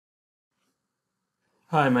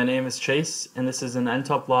Hi, my name is Chase, and this is an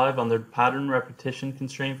nTop Live on the Pattern Repetition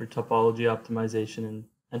Constraint for Topology Optimization in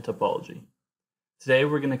nTopology. Today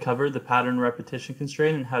we're going to cover the Pattern Repetition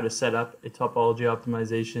Constraint and how to set up a topology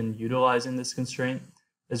optimization utilizing this constraint,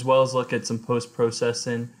 as well as look at some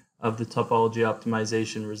post-processing of the topology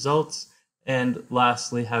optimization results, and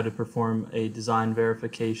lastly, how to perform a design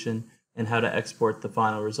verification and how to export the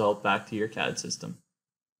final result back to your CAD system.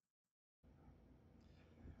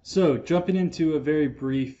 So jumping into a very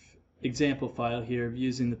brief example file here of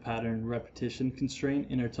using the pattern repetition constraint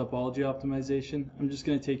in our topology optimization, I'm just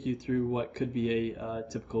going to take you through what could be a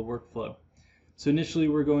typical workflow. So initially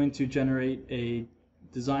we're going to generate a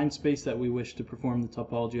design space that we wish to perform the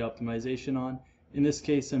topology optimization on. In this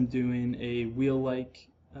case I'm doing a wheel-like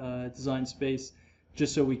design space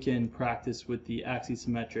just so we can practice with the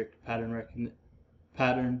axis-symmetric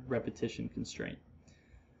pattern repetition constraint.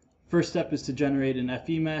 First step is to generate an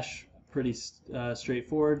FE mesh, pretty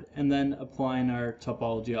straightforward, and then applying our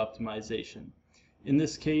topology optimization. In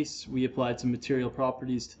this case, we applied some material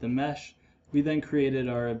properties to the mesh. We then created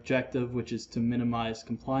our objective, which is to minimize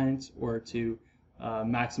compliance or to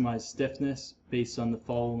maximize stiffness based on the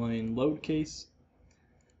following load case.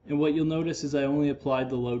 And what you'll notice is I only applied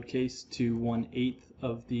the load case to 1/8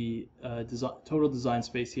 of the total design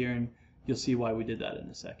space here, and you'll see why we did that in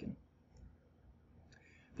a second.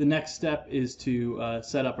 The next step is to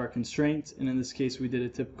set up our constraints, and in this case we did a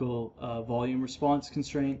typical volume response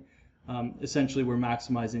constraint. Essentially we're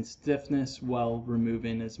maximizing stiffness while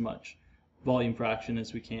removing as much volume fraction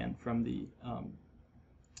as we can from the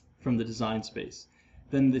design space.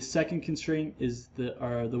 Then the second constraint is the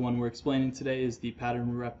one we're explaining today, is the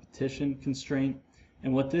pattern repetition constraint,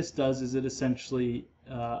 and what this does is it essentially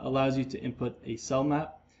allows you to input a cell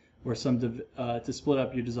map or to split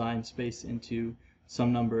up your design space into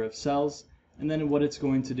some number of cells, and then what it's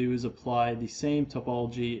going to do is apply the same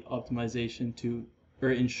topology optimization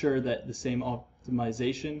or ensure that the same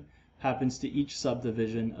optimization happens to each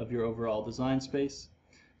subdivision of your overall design space.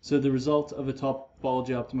 So the result of a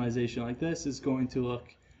topology optimization like this is going to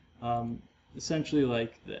look essentially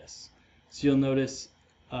like this. So you'll notice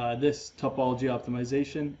this topology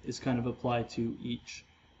optimization is kind of applied to each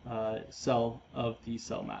cell of the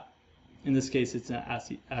cell map. In this case it's an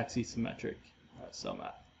axis-symmetric cell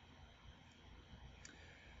map.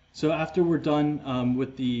 So after we're done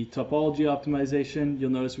with the topology optimization, you'll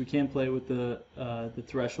notice we can play with the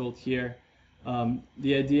threshold here.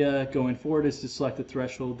 The idea going forward is to select a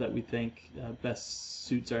threshold that we think best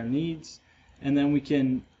suits our needs, and then we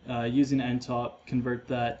can, using nTop, convert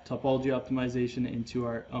that topology optimization into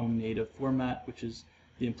our own native format, which is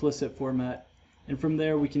the implicit format, and from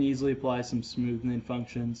there we can easily apply some smoothing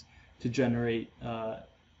functions to generate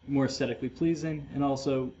more aesthetically pleasing and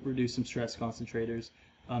also reduce some stress concentrators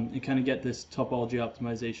and kind of get this topology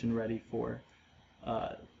optimization ready for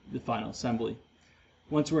the final assembly.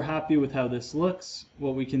 Once we're happy with how this looks,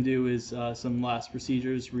 what we can do is some last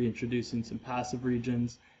procedures, reintroducing some passive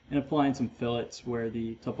regions and applying some fillets where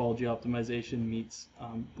the topology optimization meets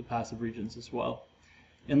the passive regions as well.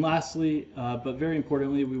 And lastly, but very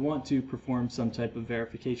importantly, we want to perform some type of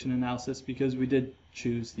verification analysis because we did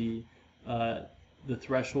choose the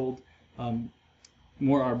threshold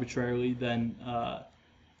more arbitrarily than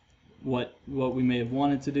what we may have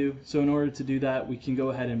wanted to do. So in order to do that, we can go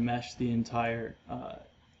ahead and mesh the entire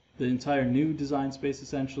new design space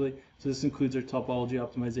essentially. So this includes our topology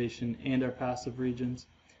optimization and our passive regions.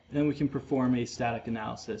 And then we can perform a static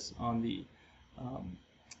analysis on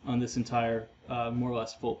this entire more or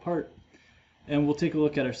less full part. And we'll take a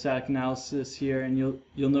look at our static analysis here, and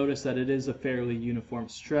you'll notice that it is a fairly uniform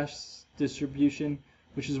stress distribution,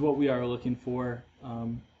 which is what we are looking for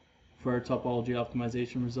our topology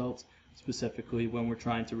optimization results, specifically when we're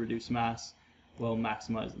trying to reduce mass while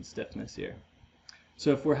maximizing stiffness here.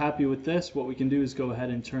 So if we're happy with this, what we can do is go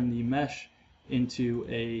ahead and turn the mesh into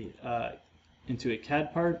a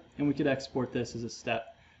CAD part, and we could export this as a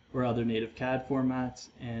step or other native CAD formats,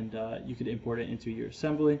 and you could import it into your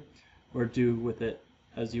assembly or do with it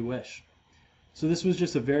as you wish. So this was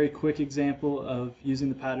just a very quick example of using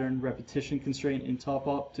the pattern repetition constraint in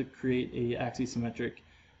nTopop to create a axis-symmetric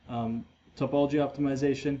topology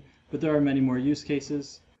optimization, but there are many more use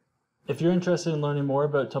cases. If you're interested in learning more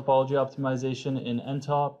about topology optimization in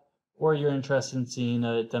nTop, or you're interested in seeing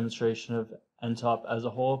a demonstration of nTop as a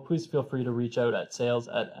whole, please feel free to reach out at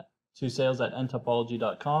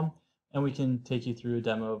sales@ntopology.com, and we can take you through a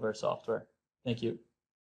demo of our software. Thank you.